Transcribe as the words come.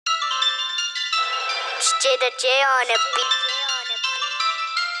JThaJ on a beat.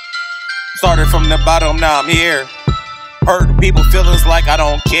 Started from the bottom, now I'm here. Hurting people feelings like I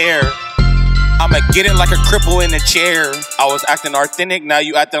don't care. I'ma get it like a cripple in a chair. I was acting authentic, now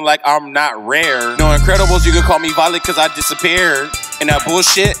you acting like I'm not rare. No Incredibles, you can call me Violet cause I disappeared. And that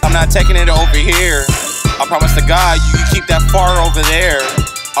bullshit, I'm not taking it over here. I promise to God, you can keep that far over there.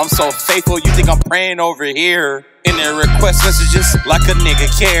 I'm so faithful, you think I'm praying over here. In their request messages, like a nigga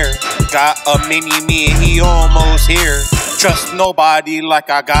care. Got a mini-me and he almost here. Trust nobody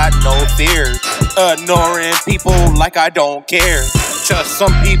like I got no fears. Ignoring people like I don't care. Trust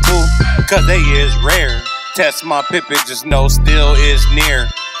some people, cause they is rare. Test my pippin, just know still is near.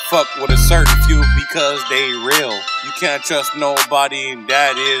 Fuck with a certain few because they real. You can't trust nobody,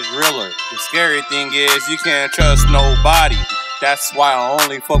 that is realer. The scary thing is you can't trust nobody. That's why I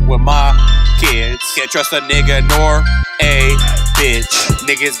only fuck with my kids. Can't trust a nigga nor a bitch.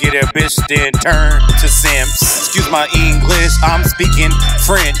 Niggas get a bitch then turn to simps. Excuse my English, I'm speaking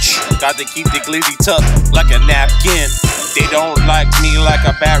French. Got to keep the glizzy tucked like a napkin. They don't like me like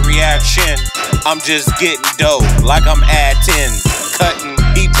a bad reaction. I'm just getting dough like I'm at 10. Cutting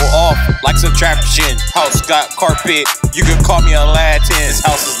people off like subtraction. House got carpet, you can call me a Latin. This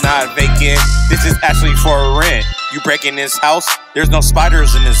house is not vacant, this is actually for rent. You breaking this house, there's no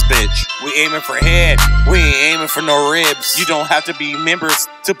spiders in this bitch. We aiming for head, we ain't aiming for no ribs. You don't have to be members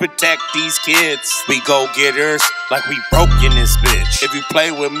to protect these kids. We go getters like we broke in this bitch. If you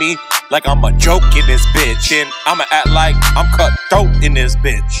play with me like I'm a joke in this bitch, then I'ma act like I'm cutthroat in this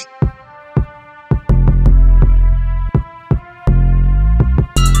bitch.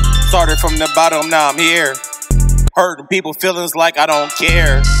 Started from the bottom, now I'm here. Hurting people feelings like I don't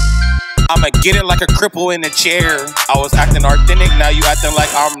care. I'ma get it like a cripple in a chair. I was acting authentic, now you acting like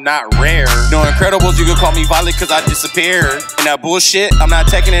I'm not rare. No Incredibles, you can call me Violet cause I disappeared. And that bullshit, I'm not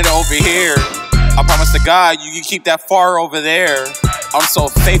taking it over here. I promise to God, you can keep that far over there. I'm so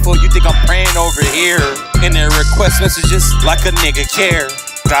faithful, you think I'm praying over here. In their request messages, like a nigga care.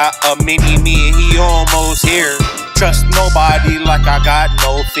 Got a mini-me and he almost here. Trust nobody like I got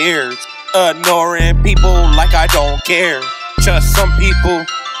no fears. Ignoring people like I don't care. Trust some people,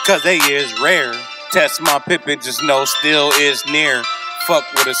 cause they is rare. Test my pippin, just know still is near. Fuck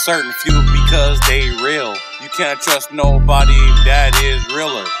with a certain few because they real. You can't trust nobody, that is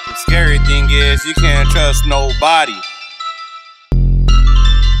realer. The scary thing is you can't trust nobody.